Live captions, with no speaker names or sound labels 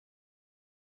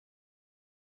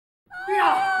队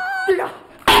长，队长，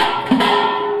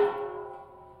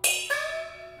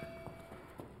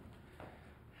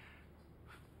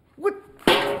我，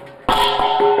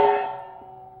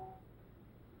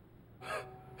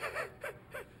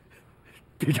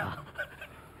队长，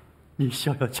你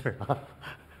消消气儿啊！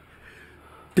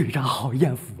队长好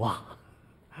艳福啊！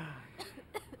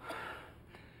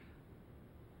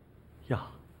呀，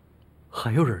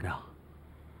还有人呢！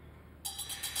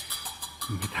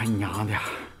你他娘的！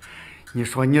你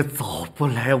说你早不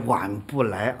来晚不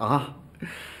来啊？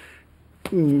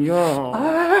你呀，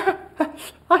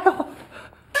哎呦，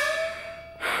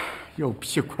有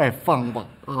屁快放吧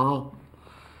啊！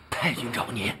太君找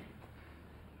你。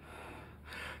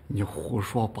你胡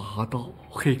说八道！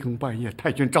黑更半夜，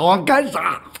太君找俺干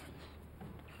啥？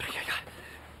哎呀呀，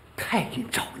太君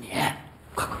找你！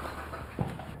快！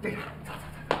队长，走！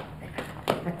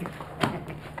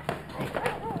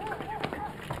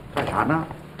干啥呢？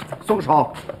松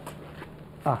手！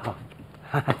啊，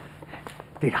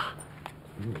队长，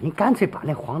你干脆把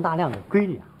那黄大亮的闺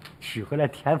女娶回来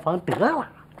填房得了。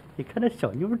你看那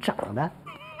小妞长得，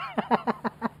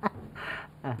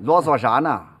啰嗦啥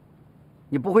呢？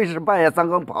你不会是半夜三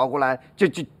更跑过来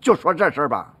就说这事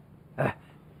吧？哎，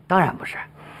当然不是，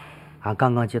俺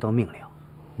刚刚接到命令，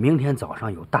明天早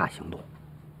上有大行动，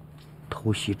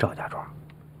偷袭赵家庄，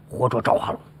活捉赵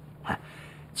化龙。哎，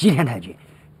吉田太君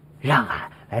让俺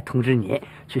来通知你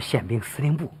去宪兵司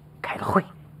令部开个会。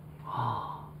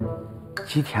哦，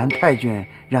吉田太君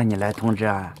让你来通知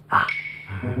俺啊？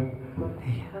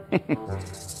哎呀，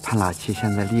潘老七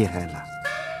现在厉害了，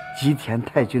吉田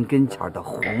太君跟前的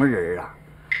红人啊！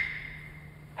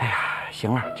哎呀，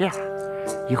行了，这样，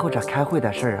以后这开会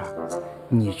的事儿啊，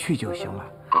你去就行了，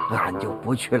俺就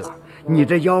不去了。你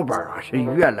这腰板啊是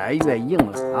越来越硬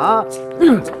了啊！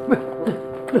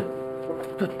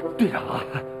队长啊，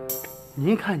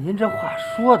您看您这话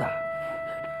说的，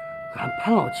俺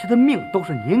潘老七的命都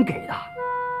是您给的。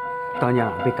当年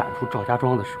俺被赶出赵家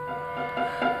庄的时候，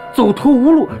走投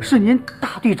无路，是您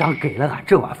大队长给了俺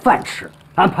这碗饭吃。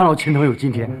俺潘老七能有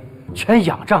今天，全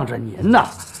仰仗着您呐。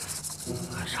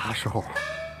俺啥时候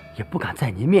也不敢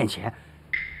在您面前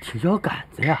提脚杆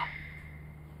子呀。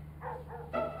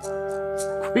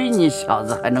亏你小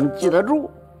子还能记得住。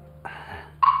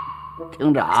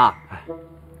听着啊，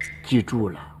记住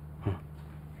了，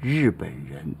日本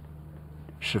人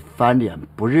是翻脸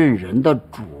不认人的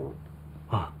主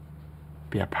啊！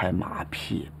别拍马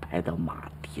屁拍到马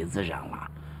蹄子上了，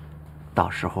到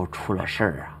时候出了事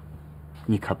儿啊，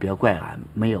你可别怪俺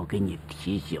没有给你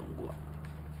提醒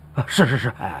过。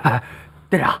是，哎，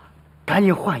队长，赶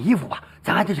紧换衣服吧，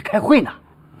咱还得去开会呢。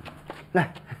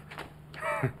来，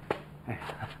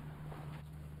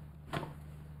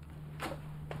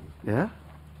哎，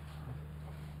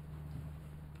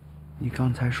你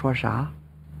刚才说啥？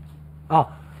啊，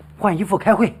换衣服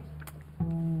开会。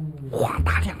黄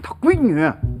大亮他闺女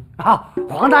啊，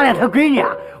黄大亮他闺女啊，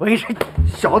我跟你说，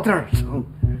小点声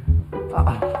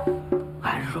啊！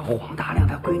俺是说黄大亮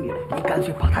他闺女，你干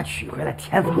脆把她娶回来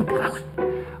填房得了。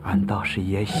俺倒是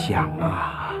也想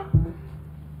啊，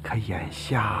可眼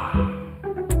下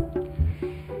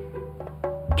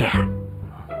这样，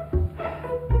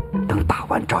等打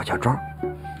完赵家庄，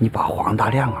你把黄大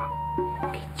亮啊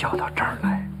给叫到这儿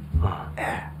来啊！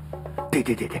哎，对，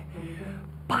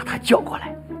把他叫过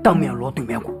来，当面锣对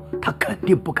面鼓，他肯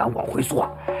定不敢往回缩。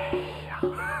哎呀，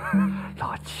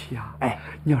老七呀，哎，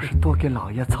你要是多给老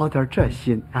爷操点这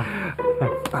心啊，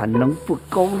俺能不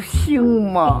高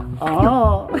兴吗？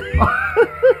啊！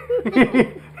哎呀，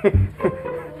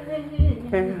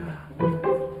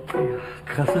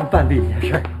可算办对一件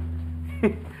事儿。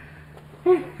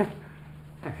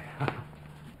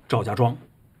赵家庄，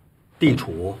地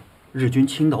处日军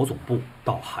青岛总部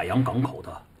到海洋港口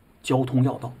的交通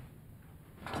要道，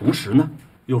同时呢，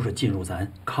又是进入咱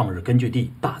抗日根据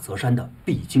地大泽山的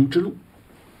必经之路。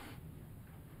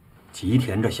吉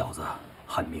田这小子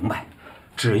很明白，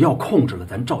只要控制了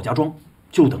咱赵家庄，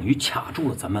就等于卡住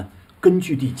了咱们根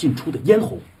据地进出的咽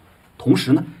喉，同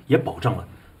时呢，也保障了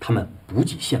他们补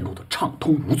给线路的畅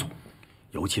通无阻。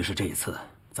尤其是这一次，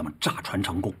咱们炸船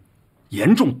成功，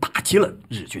严重打击了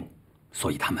日军，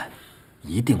所以他们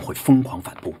一定会疯狂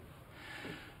反扑。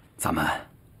咱们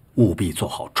务必做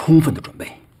好充分的准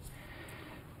备。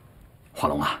华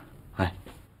龙啊，哎，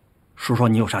说说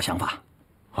你有啥想法？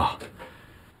啊，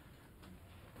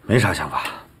没啥想法，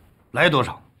来多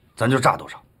少咱就炸多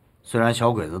少。虽然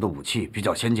小鬼子的武器比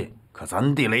较先进，可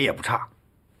咱地雷也不差。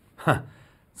哼，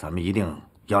咱们一定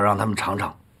要让他们尝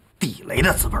尝地雷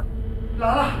的滋味。来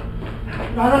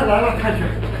了，太君，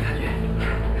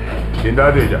秦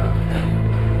大队长，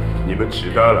你们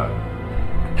迟到了。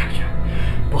太君。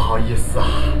不好意思啊，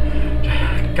这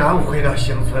刚回到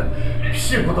乡村，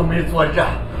屁股都没坐热。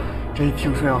这一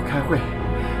听说要开会，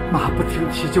马不停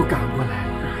蹄就赶过来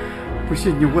了。不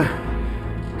信你问。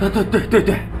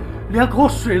对，连口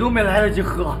水都没来得及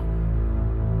喝。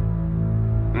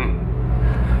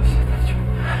现在去。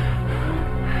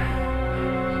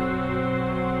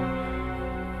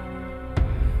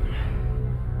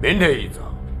明天一早，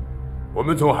我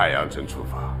们从海阳城出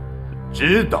发，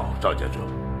直捣赵家庄，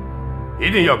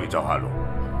一定要给赵化龙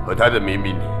和他的民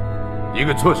兵连一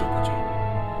个措手不及，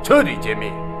彻底歼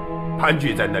灭盘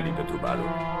踞在那里的土八路。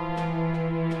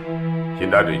邢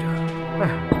大队长，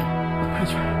太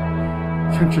君，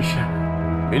请指示。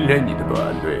明天你的保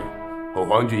安队和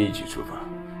皇军一起出发。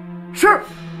是。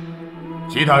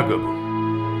其他各部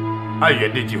按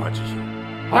原定计划执行。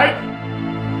哎，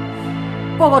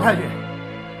报告太君，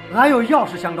俺有要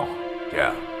事相告。这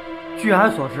样，据俺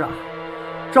所知啊，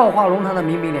赵化龙他的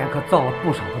民兵连可造了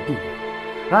不少的地雷，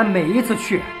俺每一次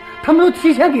去，他们都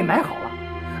提前给埋好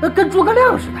了，跟诸葛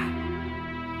亮似的。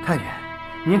太君，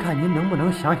您看您能不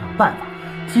能想想办法，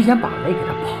提前把雷给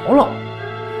他刨了，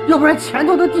要不然前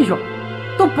头的弟兄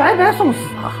都白白送死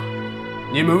啊！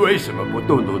你们为什么不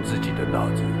动动自己的脑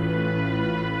子？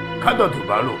看到土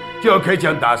八路就要开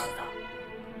枪打死他，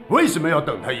为什么要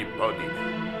等他引爆地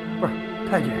雷？不是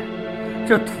太君，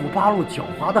这土八路狡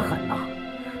猾的很呐，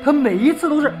他每一次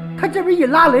都是他这边一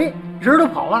拉雷，人都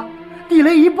跑了，地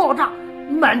雷一爆炸，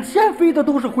满天飞的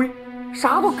都是灰，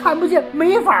啥都看不见，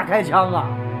没法开枪啊！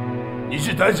你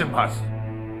是贪生怕死，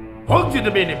皇军的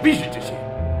命令必须执行。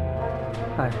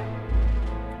哎，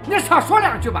你少说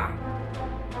两句吧。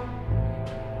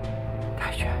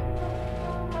太君，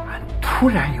俺突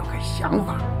然有个想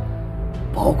法，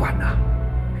保管呢，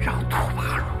让土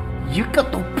八路一个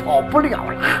都跑不了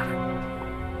了。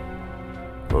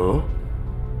哦，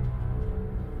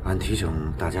俺提醒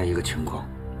大家一个情况，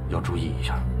要注意一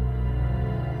下。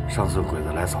上次鬼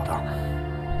子来扫荡，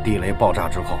地雷爆炸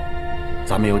之后，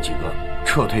咱们有几个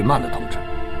撤退慢的同志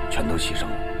全都牺牲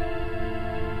了。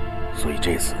所以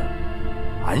这次，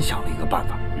俺想了一个办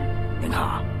法。您看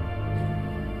啊，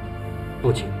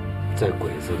不仅在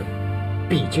鬼子的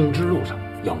必经之路上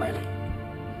要埋雷，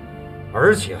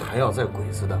而且还要在鬼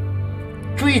子的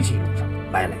追击路上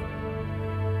埋雷。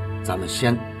咱们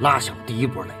先拉响第一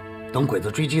波雷，等鬼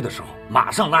子追击的时候，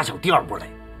马上拉响第二波雷。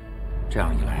这样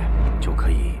一来，就可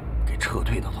以给撤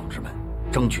退的同志们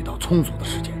争取到充足的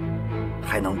时间，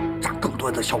还能炸更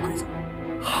多的小鬼子。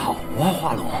好啊，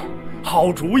华龙，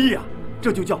好主意啊！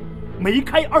这就叫梅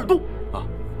开二度啊！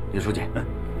李书记，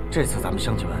这次咱们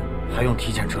乡亲们还用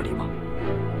提前撤离吗？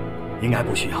应该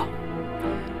不需要。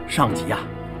上级呀，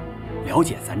了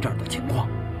解咱这儿的情况，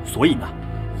所以呢，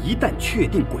一旦确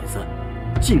定鬼子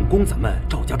进攻咱们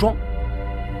赵家庄，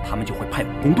他们就会派武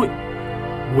工队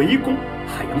围攻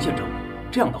海阳县城。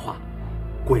这样的话，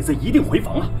鬼子一定回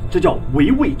防啊！这叫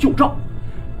围魏救赵。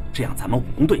这样咱们武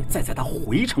工队再在他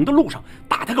回城的路上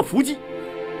打他个伏击，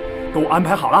都安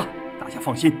排好了，大家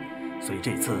放心。所以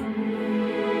这次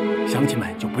乡亲们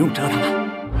就不用折腾了。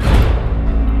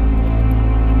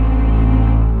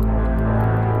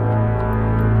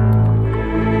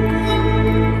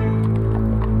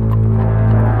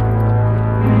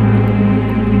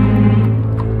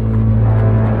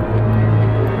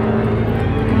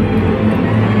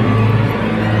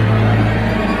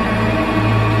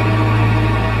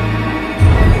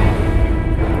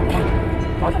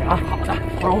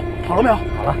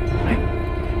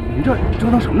折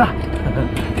腾什么呢？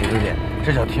李书记，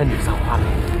这叫天女散花雷，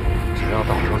只要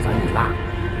到时候咱一拉，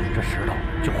这石头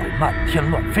就会漫天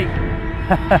乱飞，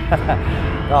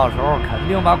到时候肯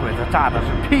定把鬼子炸的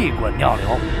是屁滚尿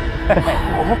流。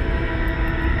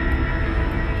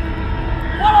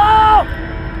好，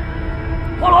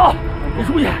华龙，李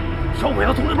书记，小鬼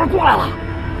子从那边过来了。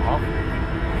好，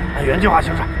按原计划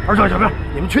行事。二少、小兵，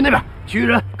你们去那边，其余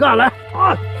人跟俺来。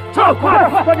啊，撤！快，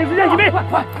抓紧时间，一兵，快！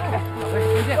快，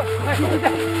书记，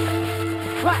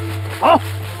快！好，书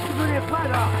记，快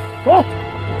点，走。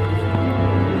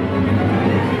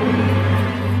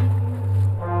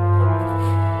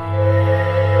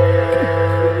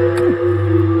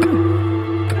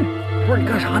不是你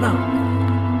干啥呢？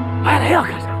埋雷呀，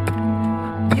干啥？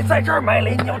你在这儿埋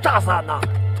雷，你要炸死俺呐！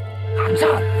俺炸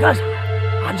你干啥呀？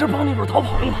俺这帮那种逃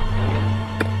跑用的。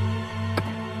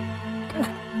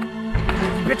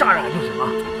你别炸着俺就行了，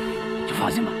就放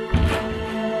心吧。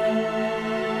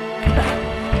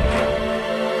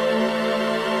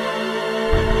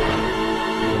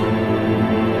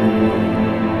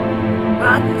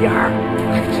慢点儿。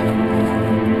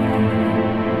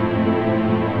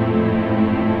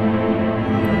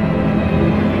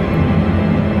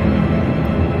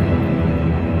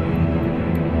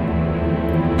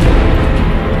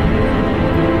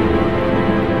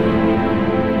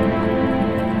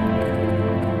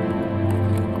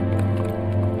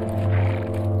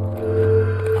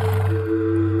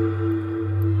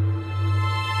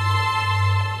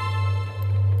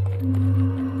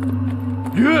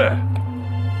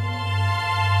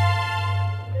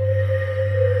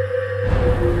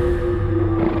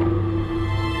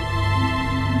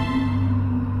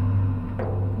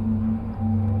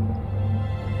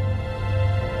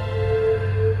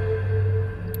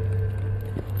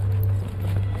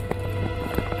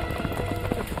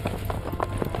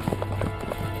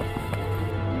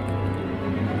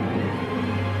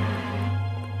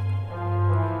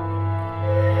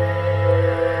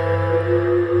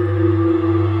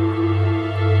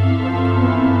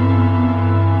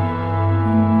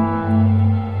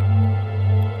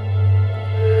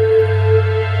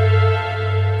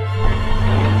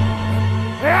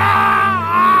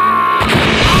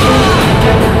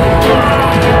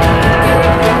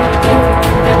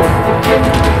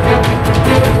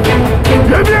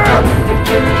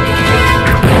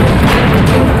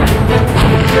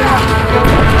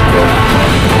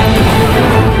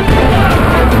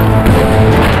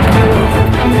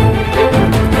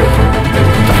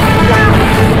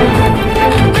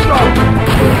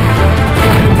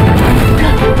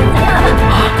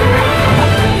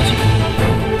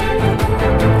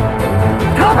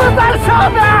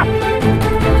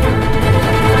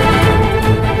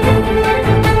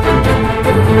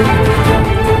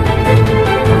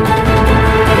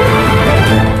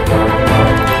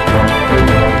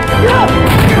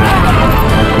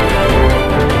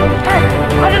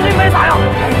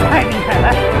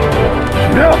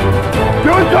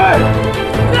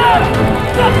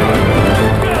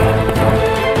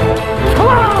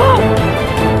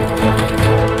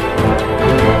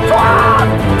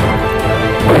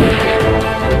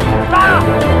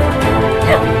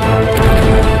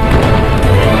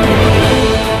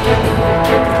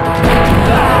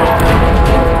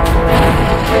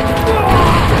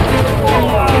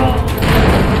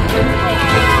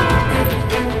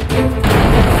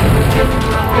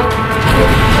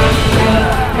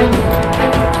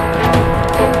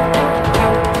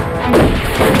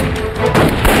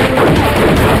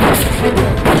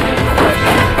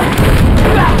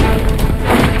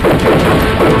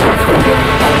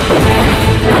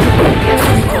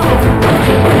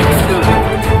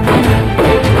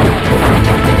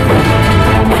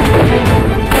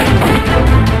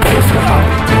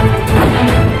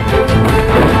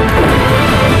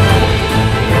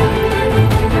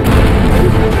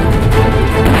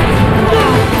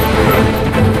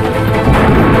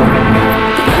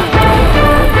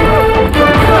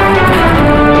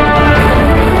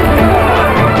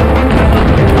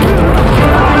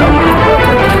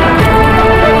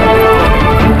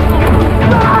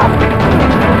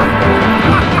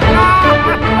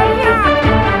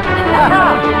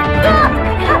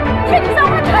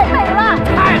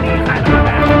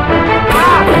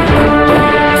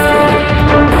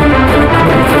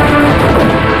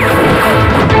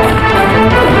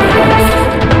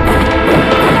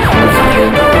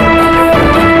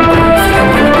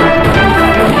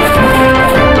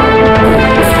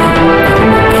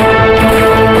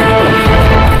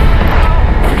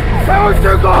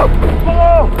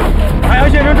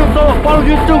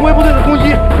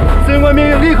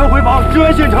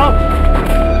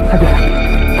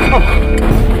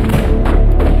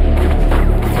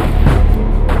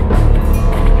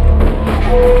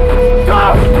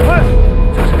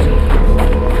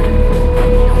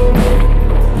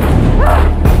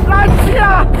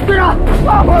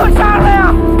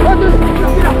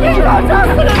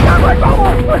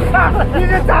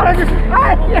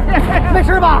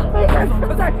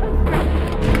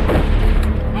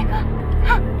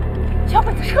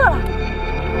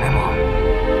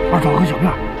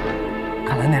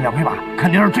黑马，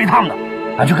肯定是追他们的。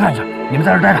俺去看一下，你们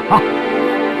在这待着啊。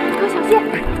哥小心！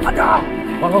班长，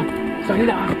华龙，小心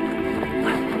点啊！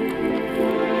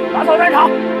打扫战场，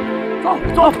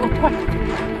走，快！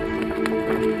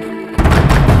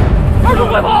二柱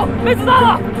快跑，没子弹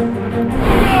了！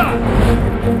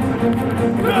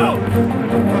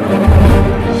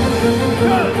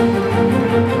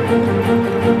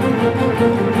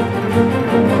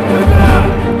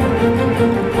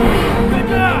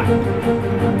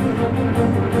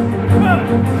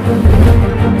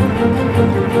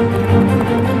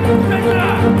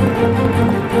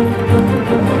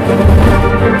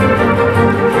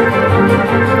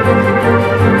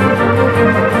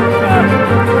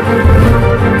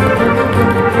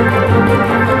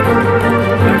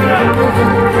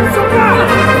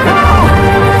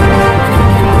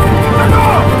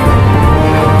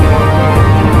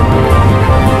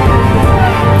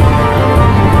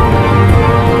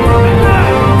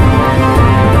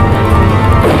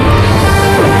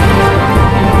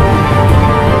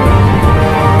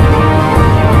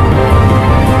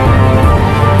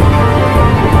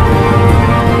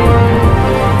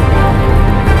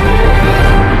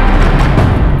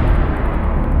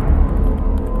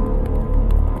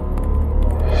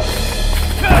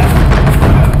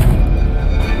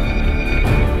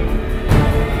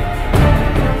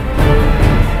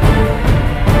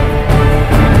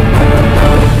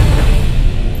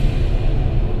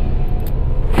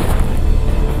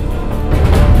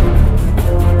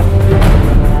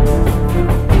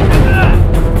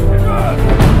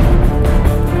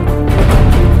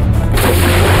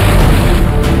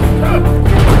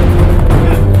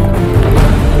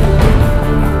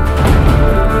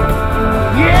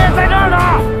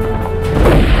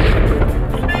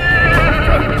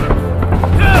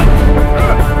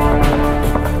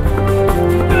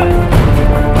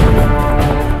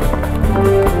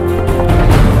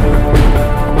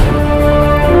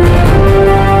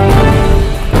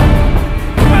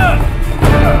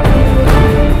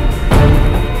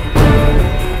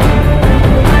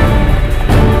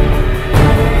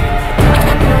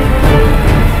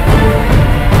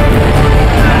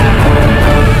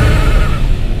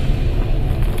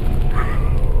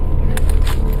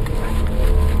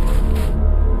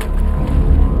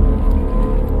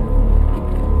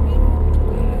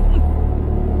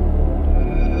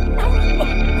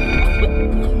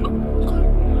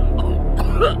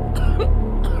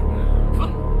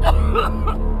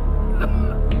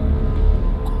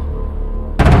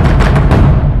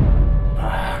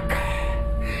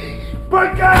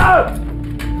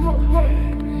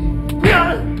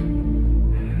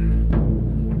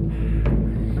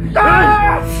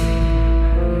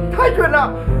太君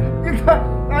了，你看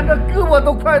俺这胳膊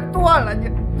都快断了，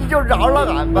你就饶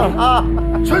了俺吧啊！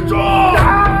村主，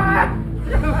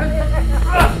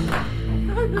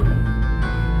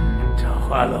赵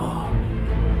化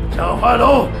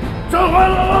龙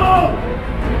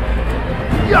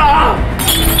呀！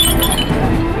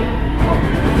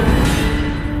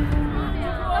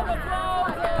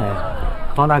哎呀，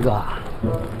黄大哥，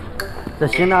这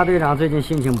邢大队长最近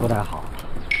心情不太好，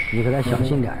你可得小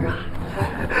心点啊。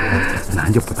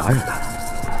咱就不打扰他了，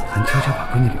咱悄悄把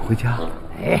闺女领回家。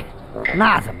哎，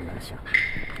那怎么能行？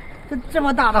这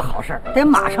么大的好事得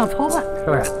马上操办，是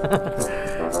不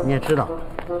是？你也知道，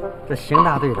这邢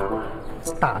大队长啊，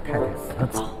大太太死得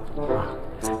早啊，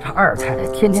这二太太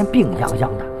天天病殃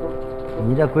殃的。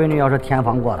你这闺女要是天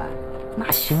房过来，那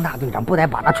邢大队长不得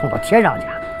把她冲到天上去？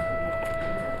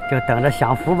就等着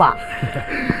享福吧。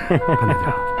潘队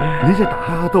长，您这打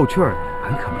哈哈逗趣儿，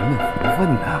俺可没那福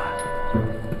分呢。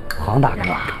黄大哥，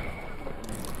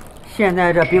现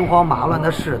在这兵荒马乱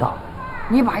的世道，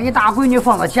你把一大闺女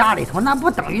放到家里头，那不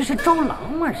等于是招狼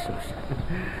吗？是不是？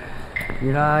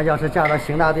你说要是嫁到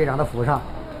邢大队长的府上，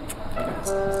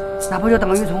那不就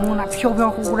等于从那飘飘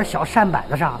忽忽的小舢板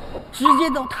子上，直接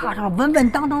都踏上稳稳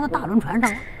当当的大轮船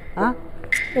上了啊？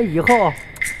这以后，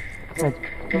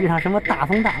这遇上什么大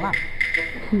风大浪，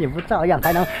你不照样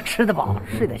还能吃得饱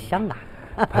睡得香啊？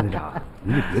潘队长，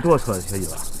你就别多说了，行不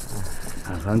行？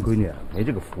咱闺女没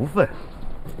这个福分。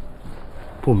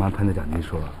不瞒潘队长您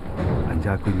说，俺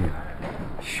家闺女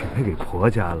许配给婆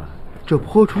家了，这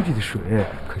泼出去的水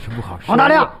可是不好收。王大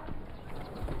亮，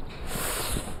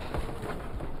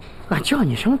俺叫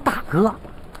你声大哥，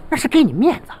那是给你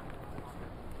面子，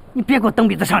你别给我蹬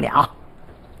鼻子上脸啊！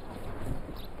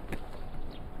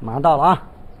马上到了啊，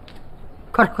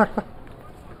快点！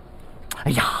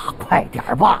哎呀，快点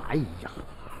吧！哎呀，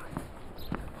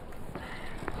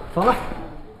走了。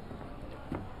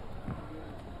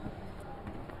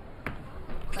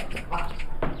快点吧！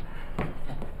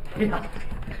哎呀，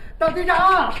大队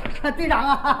长，队长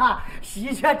啊，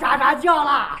喜鹊喳喳叫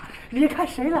了，你看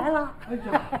谁来了？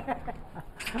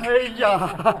哎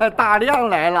呀，大亮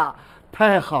来了，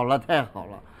太好了，太好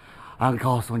了！俺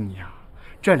告诉你啊，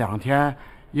这2天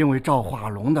因为赵化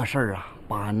龙的事儿啊，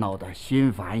把俺闹得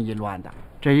心烦意乱的。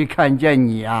这一看见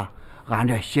你啊，俺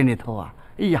这心里头啊，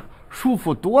哎呀，舒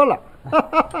服多了。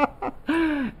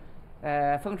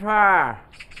凤川儿，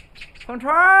凤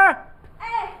川儿，哎，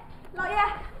老爷，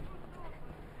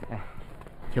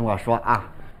听我说啊，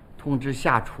通知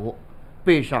下厨，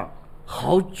备上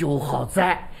好酒好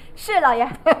菜。是老爷。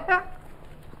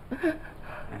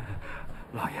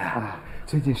老爷，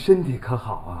最近身体可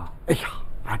好啊？哎呀，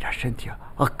俺这身体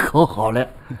可好了。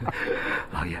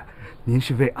老爷，您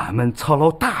是为俺们操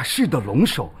劳大事的龙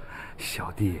首，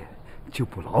小弟就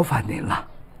不劳烦您了。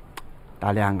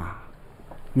大亮啊，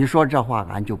你说这话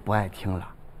俺就不爱听了。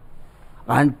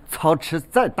俺操持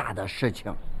再大的事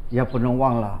情，也不能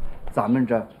忘了咱们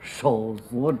这手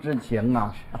足之情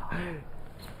啊。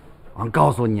俺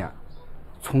告诉你，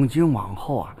从今往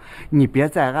后啊，你别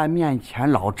在俺面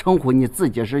前老称呼你自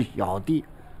己是小弟，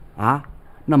啊，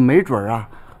那没准啊，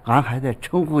俺还得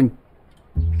称呼你。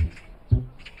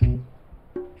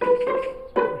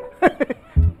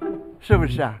是不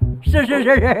是啊？是，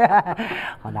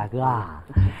郝大哥啊，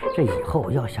这以后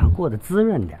要想过得滋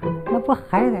润点，那不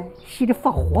还得稀里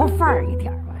放活范儿一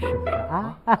点吗？是不是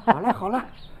啊？好了，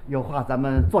有话咱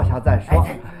们坐下再说。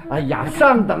哎呀，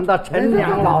上等的陈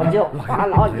娘老舅，俺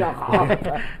老舅好。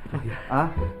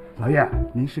老爷，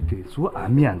您是给足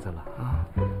俺面子了啊！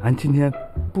俺今天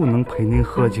不能陪您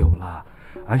喝酒了，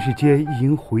俺是接玉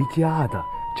英回家的。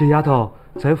这丫头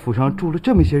在府上住了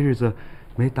这么些日子，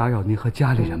没打扰您和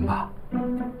家里人吧？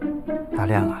大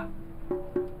亮啊，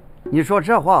你说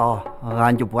这话哦，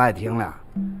俺就不爱听了。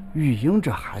玉英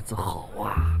这孩子好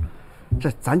啊，这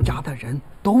咱家的人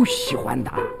都喜欢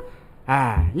她。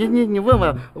哎，你问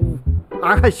问，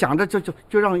俺还想着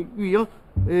就让玉英，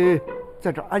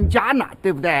在这安家呢，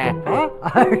对不对？啊，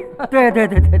对。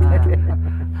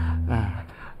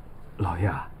老爷，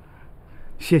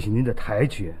谢谢您的抬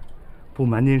举。不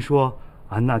瞒您说，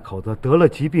俺那口子得了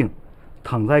疾病，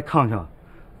躺在炕上，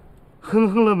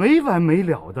哼了没完没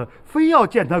了的，非要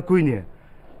见他闺女。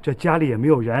这家里也没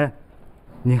有人，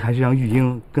您还是让玉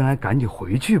英跟俺赶紧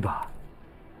回去吧。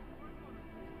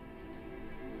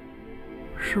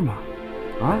是吗？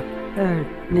啊？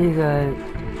那个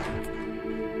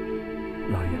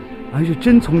老爷，俺是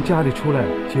真从家里出来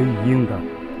接玉英的，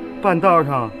半道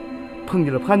上碰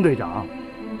见了潘队长，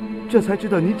这才知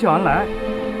道您叫俺来。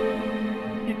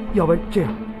要不然这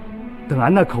样，等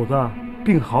俺那口子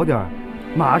病好点，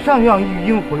马上让玉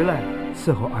英回来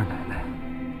伺候二奶奶。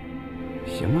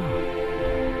行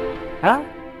啊，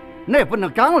那也不能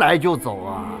刚来就走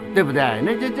啊，对不对？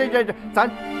那这，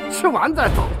咱吃完再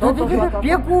走。对，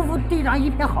别辜负队长一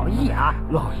片好意啊！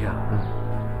老爷，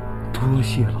多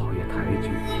谢老爷抬举，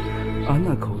俺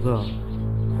那口子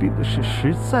病的是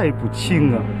实在不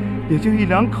轻啊，也就1、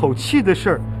2口气的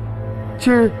事儿。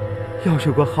今儿要是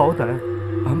有个好歹，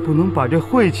俺不能把这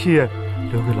晦气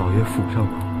留给老爷府上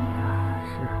吧？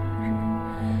是，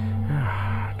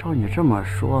照你这么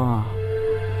说，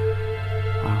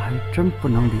俺还真不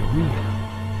能留你了。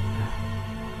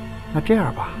那这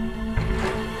样吧，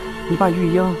你把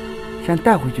玉英先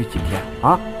带回去几天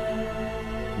啊。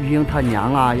玉英她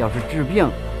娘啊，要是治病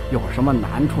有什么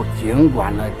难处，尽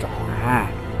管来找俺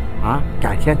啊，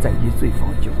改天再一醉方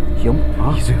休，行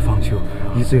啊？一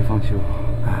醉方休。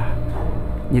哎，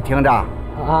你听着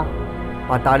啊，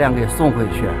把大亮给送回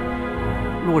去，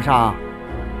路上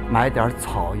买点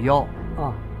草药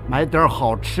啊，买点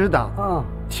好吃的啊，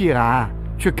替俺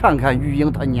去看看玉英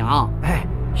她娘。哎，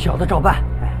小的照办。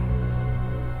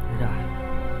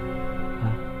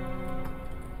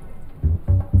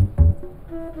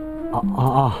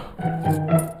哦，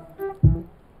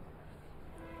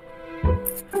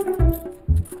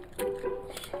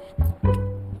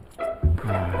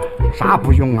啥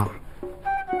不用啊？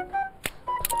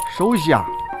收下，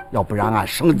要不然俺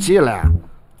生气了。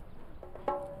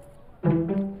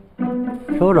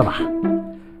收着吧，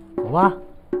走吧，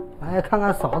来看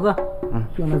看嫂子，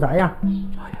病得咋样？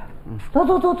老爷，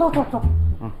走。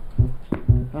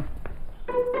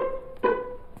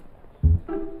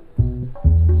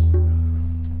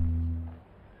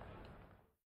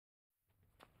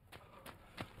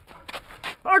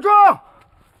二壮，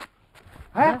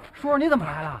哎，叔叔你怎么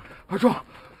来了？二壮，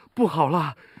不好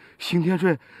了，邢天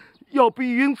顺要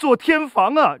逼玉英做天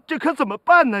房啊，这可怎么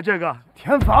办呢？这个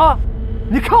天房，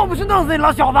你看我不去弄死你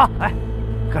老小子！哎，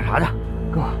干啥的？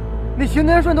哥，那邢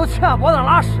天顺都牵俺脖子上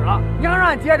拉屎了，你还让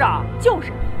俺接着？就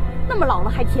是，那么老了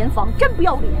还填房，真不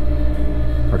要脸。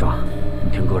二壮，你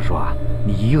听哥说啊，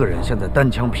你一个人现在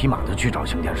单枪匹马的去找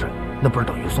邢天顺，那不是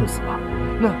等于送死吗？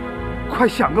那快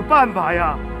想个办法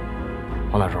呀！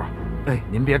黄大叔，哎，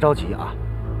您别着急啊。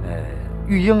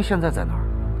玉英现在在哪儿？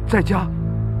在家，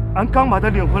俺刚把她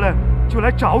领回来，就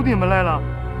来找你们来了。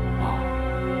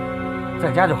哦，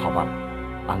在家就好办了。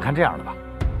俺看这样的吧，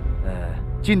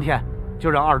今天就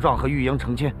让二壮和玉英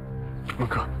成亲。二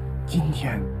哥，今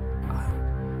天，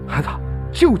孩子，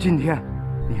就今天，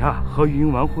你啊和玉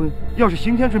英完婚，要是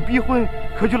邢天顺逼婚，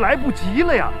可就来不及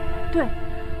了呀。对，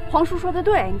黄叔说的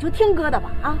对，你就听哥的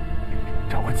吧啊！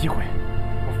找个机会，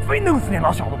我非弄死那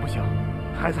老小子不行。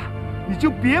孩子，你就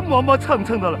别磨磨蹭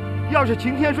蹭的了。要是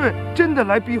邢天顺真的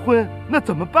来逼婚，那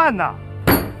怎么办呢？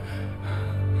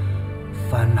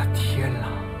翻了天了！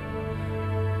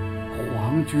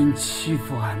皇军欺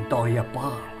负俺倒也罢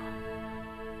了，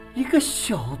一个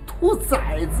小兔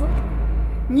崽子，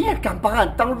你也敢把俺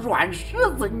当软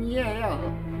柿子捏呀？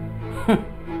哼！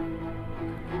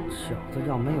小子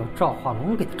要没有赵化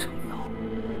龙给他撑腰，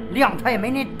谅他也没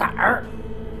那胆儿。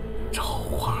赵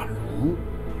化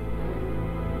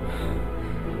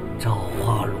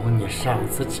龙，你上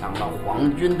次抢了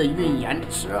皇军的运盐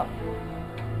池，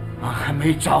俺还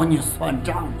没找你算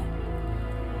账呢。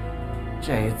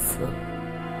这一次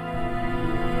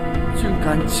竟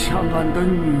敢抢俺的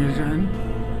女人，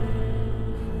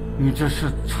你这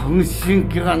是诚心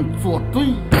给俺作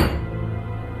对。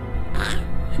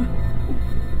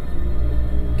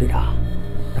队长，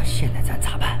那现在咱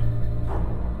咋办？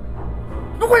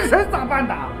问谁咋办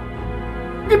的？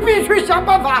你必须想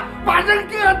办法把人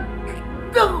给俺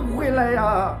弄回来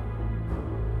呀！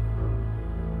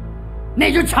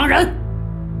那就抢人。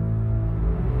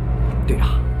队长，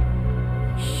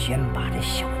先把这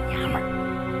小娘们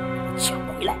儿抢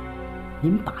回来，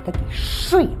您把她给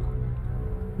睡了。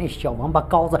那小王八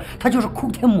羔子，他就是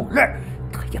哭天抹泪，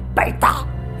他也白搭。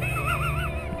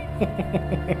是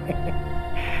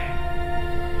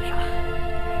吧？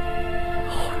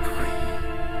好主意，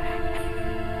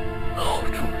好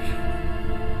主意。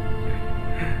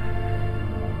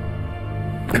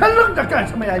还愣着干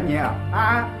什么呀你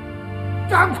啊？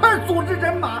赶快组织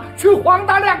人马去黄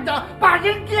大亮家，把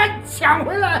人给抢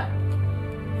回来。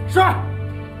是。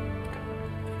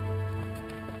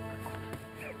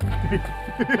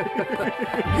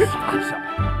傻小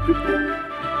子。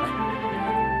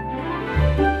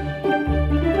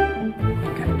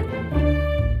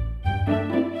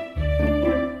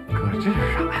哥，这是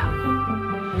啥呀？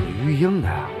给玉英的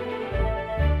呀。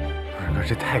不是哥，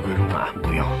这太贵重了，俺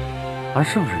不要。俺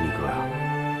是不是你哥呀？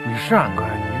你是俺哥呀，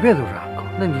你一辈子都是俺哥。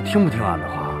那你听不听俺的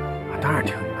话？俺当然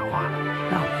听你的话了。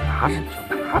让你拿着你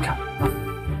就拿着。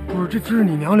不是，这是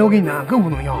你娘留给你的，俺更不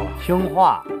能要了。听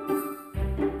话。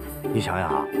你想想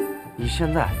啊，你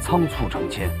现在仓促成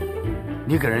亲，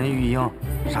你给人玉英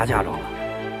啥嫁妆了？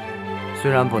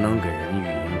虽然不能给人玉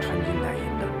英穿金戴银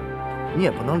的，你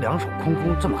也不能两手空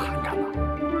空这么寒碜吧？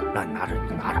让你拿着你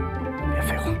就拿着，别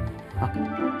废话啊！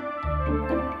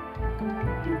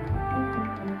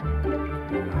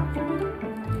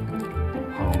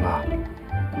浩龙哥，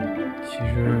其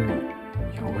实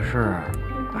有个事儿，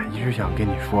俺一直想跟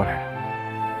你说来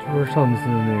着，就是上次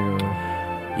那个。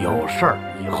有事儿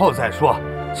以后再说，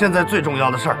现在最重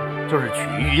要的事儿就是娶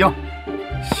玉英。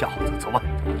小子，走吧，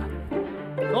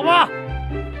走吧，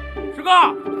师哥。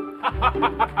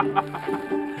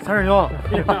三师兄，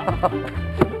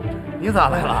你咋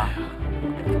来了？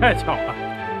太巧了，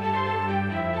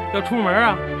要出门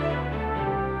啊？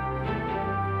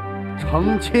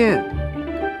成亲。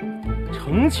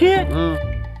成亲？嗯，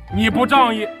你不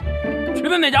仗义，娶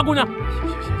的哪家姑娘？行，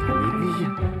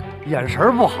你眼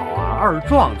神不好啊。二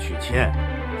壮娶亲，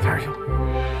三师兄，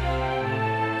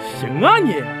行啊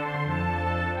你。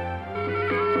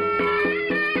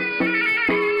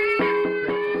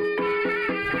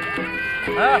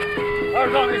哎，二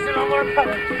壮那新郎官看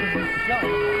着挺像的。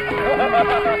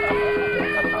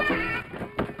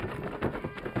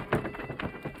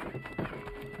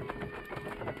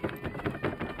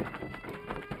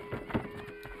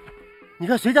你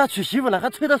看谁家娶媳妇呢，还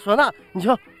吹他唢呐，你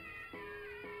瞧。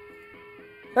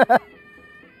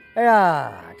哎呀，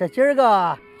这今儿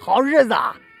个好日子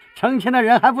啊，成亲的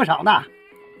人还不少呢。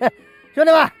兄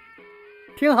弟们，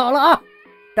听好了啊，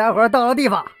待会儿到了地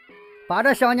方，把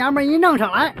这小娘们一弄上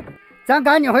来，咱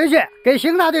赶紧回去给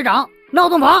邢大队长闹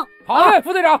洞房。好嘞，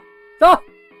副队长，走，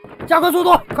加快速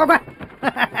度，快！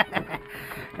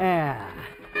哎。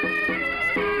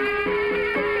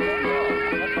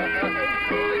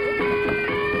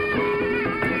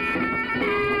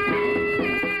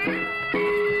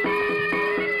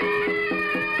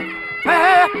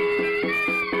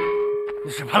你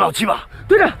是潘老七吧？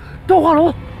队长，赵化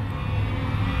龙，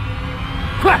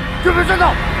快准备战斗！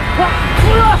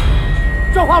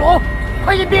赵化龙，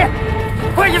快隐蔽！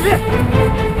快隐蔽！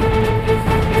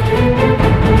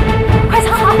快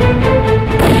藏好！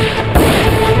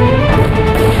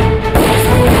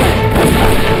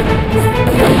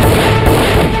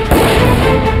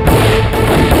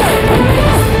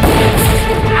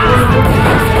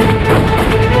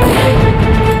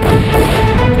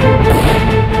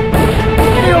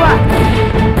弟兄们，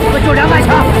我们就2杆枪，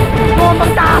给我猛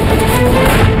打！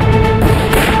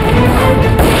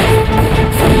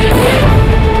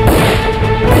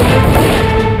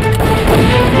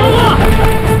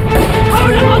还有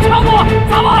人往枪过，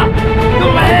走吧！用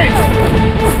雷！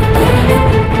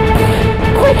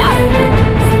快点！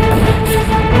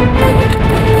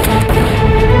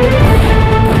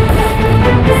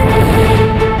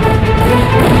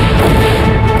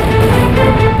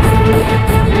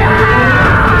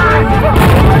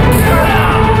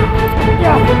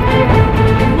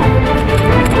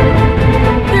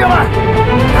弟兄们，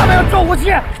他们有重武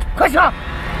器，快抢！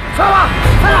抢吧，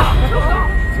快点！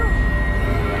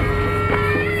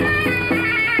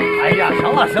哎呀，行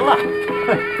了行了，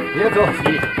别着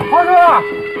急。黄叔，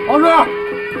黄叔，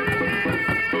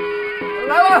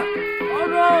来了，黄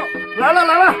叔，来了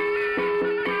来了。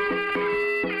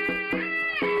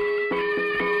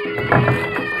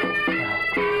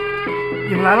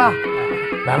你们来了，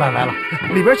来了来了，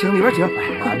里边请，里边请。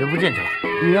俺就不进去了。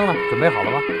玉英呢？准备好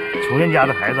了吗？穷人家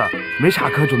的孩子没啥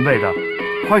可准备的，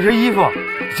换身衣服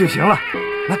就行了。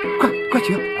来，快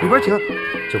请，里边请。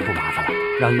就不麻烦了，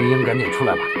让玉英赶紧出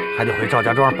来吧，还得回赵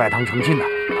家庄拜堂成亲呢。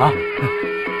啊，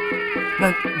那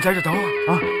你在这等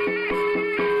我啊。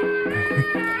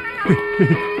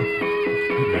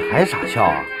你还傻笑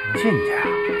啊？进去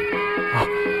啊！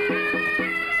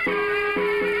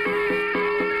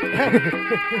啊！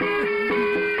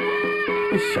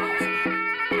这小子，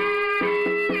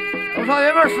老少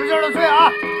爷们使劲的吹啊！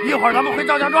一会儿咱们回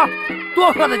赵家庄，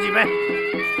多喝他几杯。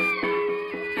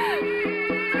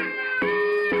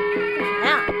什么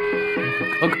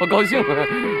呀？高兴了。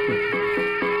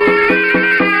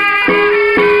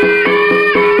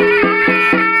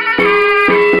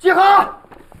集合！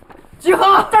集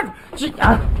合！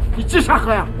你这啥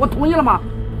喝呀？我同意了吗？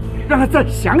让他再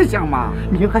想想嘛。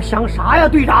您还想啥呀，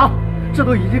队长？这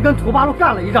都已经跟土八路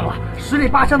干了一仗了，十里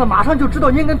八乡的马上就知道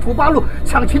您跟土八路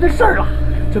抢亲的事儿了。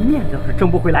这面子要是争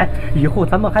不回来，以后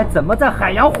咱们还怎么在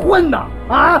海洋混呢？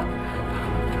啊！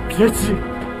别急，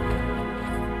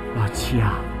老七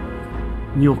啊，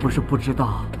你又不是不知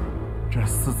道，这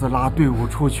私自拉队伍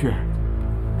出去，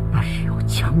那是有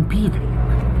枪毙的呀。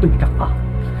队长啊，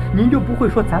您就不会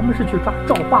说咱们是去抓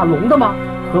赵化龙的吗？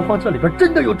何况这里边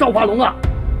真的有赵化龙啊！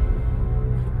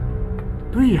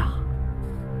对呀，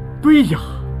对呀，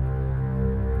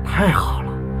太好了，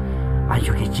俺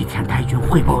去给吉田太君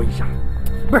汇报一下。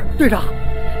不是队长，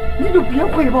您就别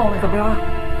汇报了呀！怎么了？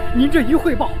您这一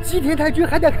汇报，吉田太君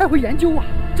还得开会研究啊。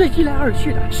这一来二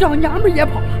去的，小娘们也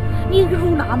跑了，您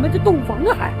入哪门子洞房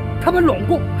啊？还他们拢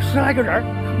共10来个人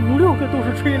，5、6个都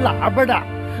是吹喇叭的，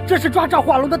这是抓赵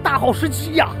化龙的大好时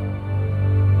机呀！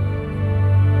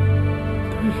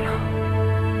对呀，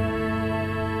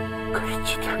可是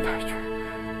吉田太君，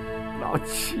老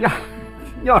七呀，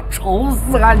要愁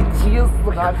死俺，急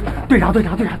死俺！队长，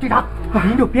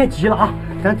您就别急了啊，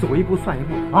咱走一步算一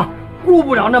步啊，顾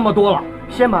不了那么多了，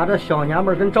先把这小娘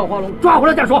们跟赵化龙抓回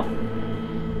来再说。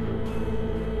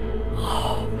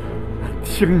好，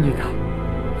听你的，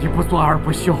一不做二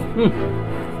不休。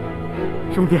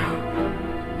兄弟，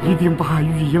一定把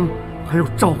玉英还有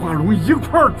赵化龙一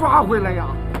块儿抓回来呀！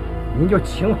您就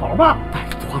请好吧，拜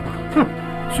托了。哼，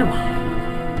去吧。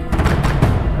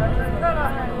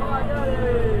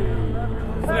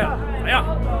司令，咋样？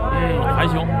还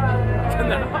行，真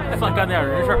的算干点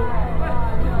人事。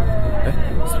哎，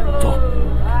走。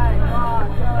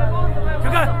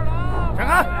闪开！闪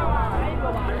开！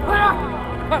快点！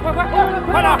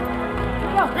快点！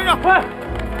跟上！快！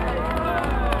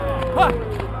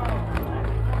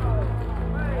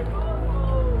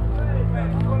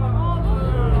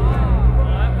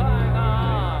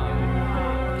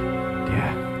爹，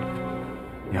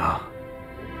娘，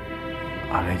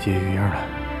俺来接玉英了。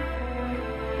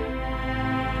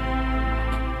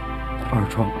二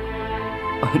壮，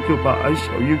俺就把俺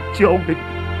小英交给你。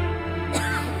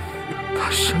他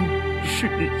生是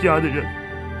你家的人，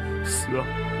死啊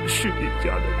是你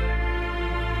家的人。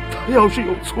他要是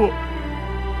有错，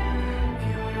你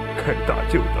该打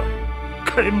就打，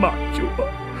该骂就骂，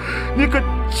你可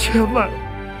千万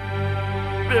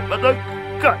别把他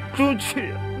赶出去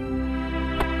呀！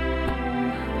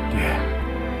爹，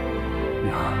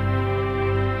娘，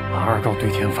俺俺二壮对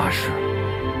天发誓，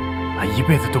俺一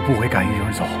辈子都不会赶玉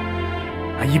英走，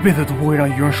俺一辈子都不会让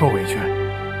玉英受委屈。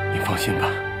你放心吧，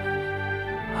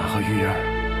俺和玉英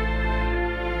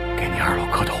给你二老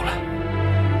磕头了。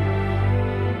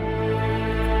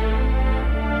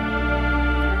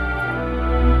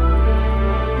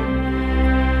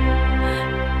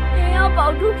您要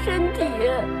保重身体。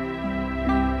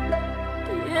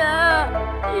爹。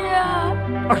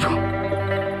二壮，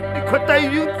你快带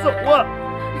玉英走啊！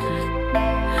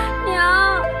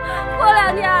娘，过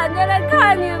2天俺再来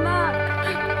看你们。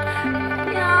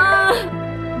娘。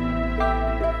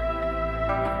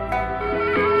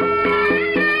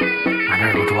俺这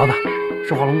儿有个镯子，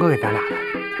是化龙哥给咱俩的，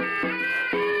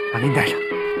俺给你戴上。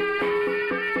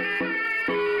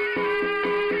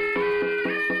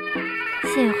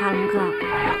谢谢化龙哥。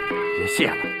哎呀，别谢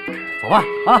了，走吧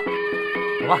啊，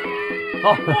走吧，走。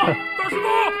大师哥，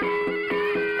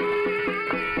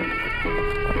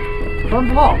三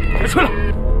炮，别吹了，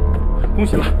恭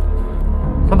喜了。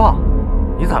三炮，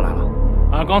你咋来了？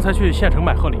俺刚才去县城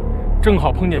买贺礼，正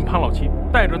好碰见潘老七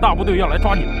带着大部队要来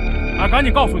抓你们，俺赶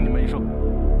紧告诉你们一声。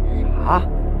啥？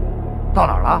到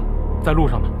哪儿了？在路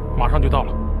上呢，马上就到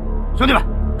了。兄弟们，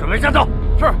准备战斗。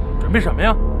是，准备什么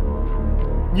呀？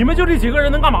你们就这几个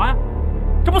人能干嘛呀？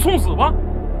这不送死吗？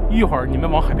一会儿你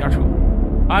们往海边撤，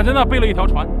俺在那备了一条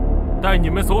船，带你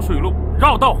们走水路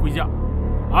绕道回家。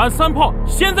俺三炮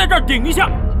先在这儿顶一下。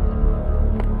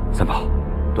三炮，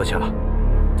多谢了。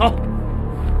走。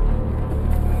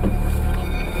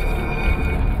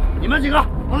你们几个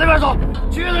往那边走，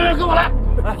其余的人跟我来。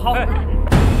哎，好。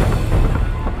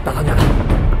大当家，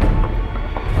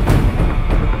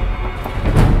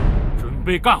准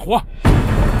备干活。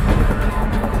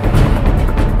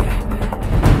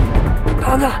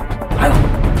大当家，来了，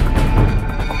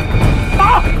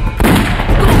打！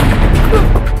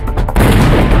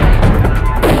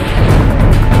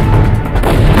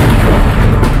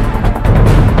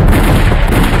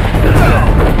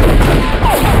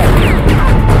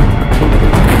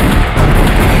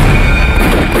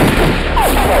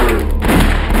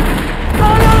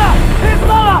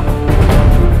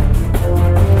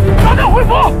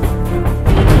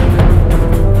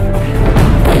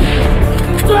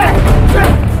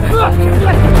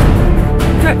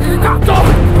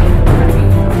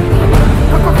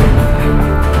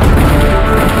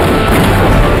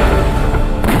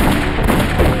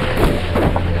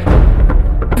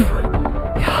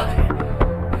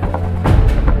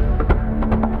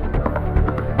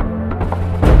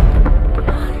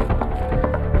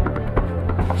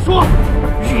说，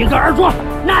玉英跟二壮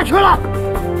哪去了？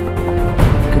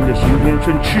跟着邢天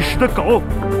顺吃屎的狗，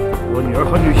我女儿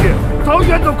和女婿早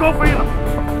远走高飞了。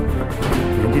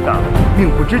年纪大了，命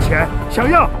不值钱，想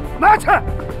要拿去！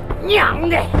娘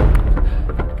的！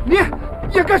你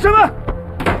要干什么？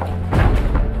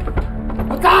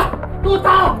走，都走！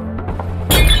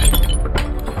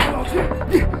老七，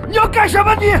你要干什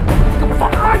么？你个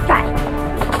王八蛋！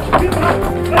起来！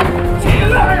起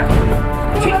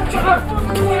来！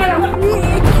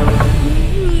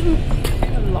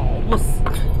老不死！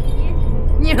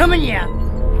你什么你？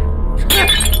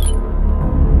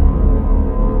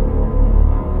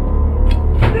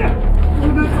你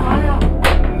们啥呀？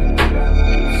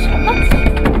什么？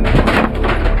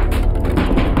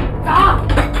打！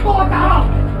给我打！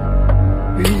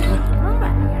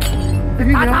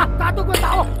打！都给我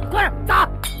打我！快点打！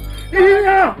玉英！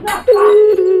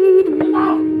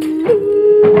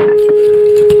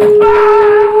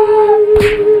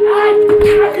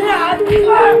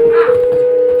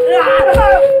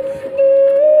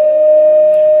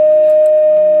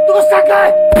都给我闪开！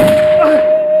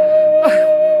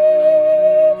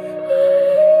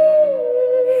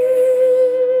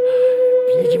别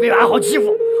以为俺好欺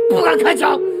负，不敢开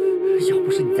枪。要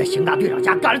不是你在邢大队长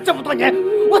家干了这么多年，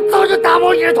我早就打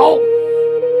爆你的头。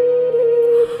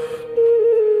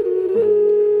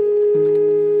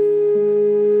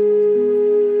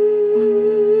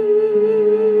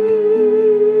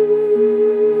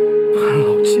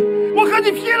老七，我和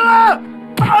你拼了！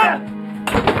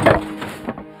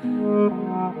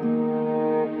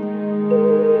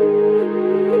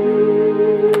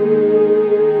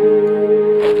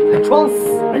还装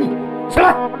死呢你！起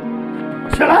来，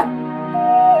起来！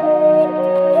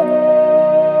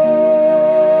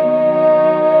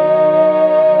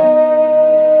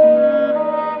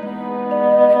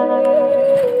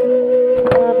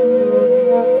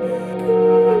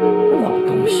老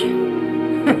东西，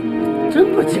哼，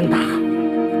真不经打。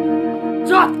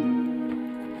这。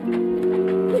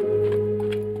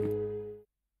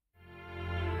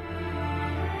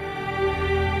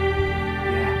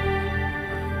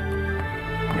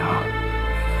娘，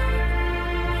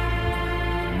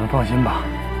们放心吧，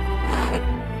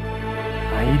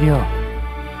俺一定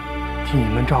替你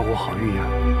们照顾好玉英。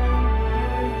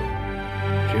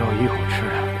只要一口吃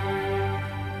的，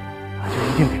俺就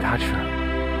一定给她吃；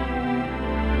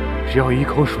只要一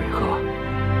口水喝，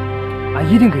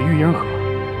俺一定给玉英喝。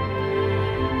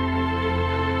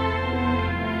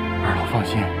二老放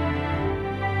心，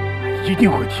俺一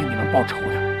定会替你们报仇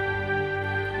的。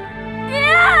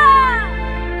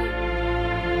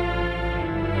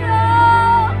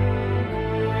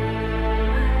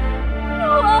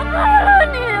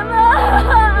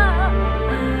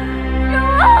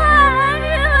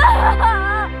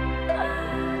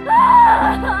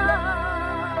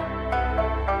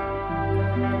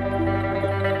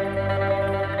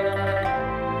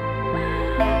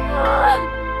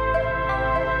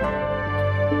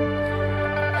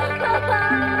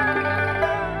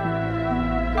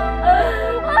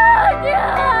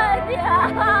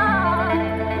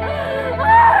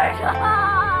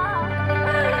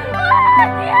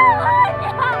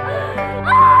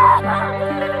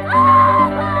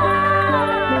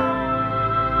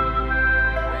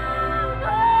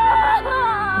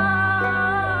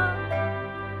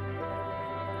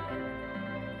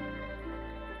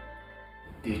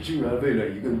你竟然为了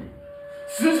一个女，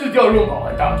私自调用保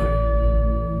安大队？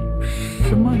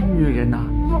什么女人呐？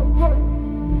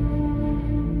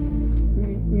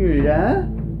女人？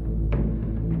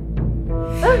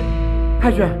哎，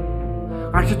太君，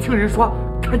俺是听人说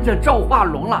看见赵化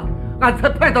龙了，俺才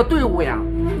派到队伍呀。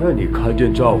那你看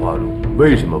见赵化龙，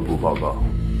为什么不报告？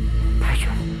太君，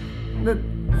那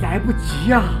来不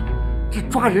及呀，这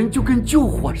抓人就跟救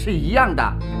火是一样的。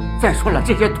再说了，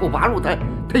这些土八路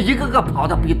他一个个跑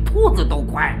得比兔子都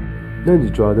快。那你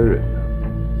抓的人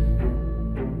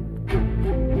呢？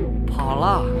跑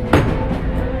了。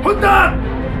混蛋！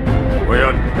我要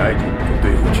你带着你的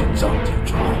队伍去张家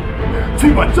庄，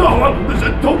去把赵化龙的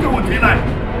人头给我提来。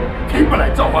提不来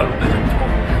赵化龙的人头，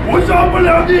我饶不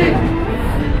了你。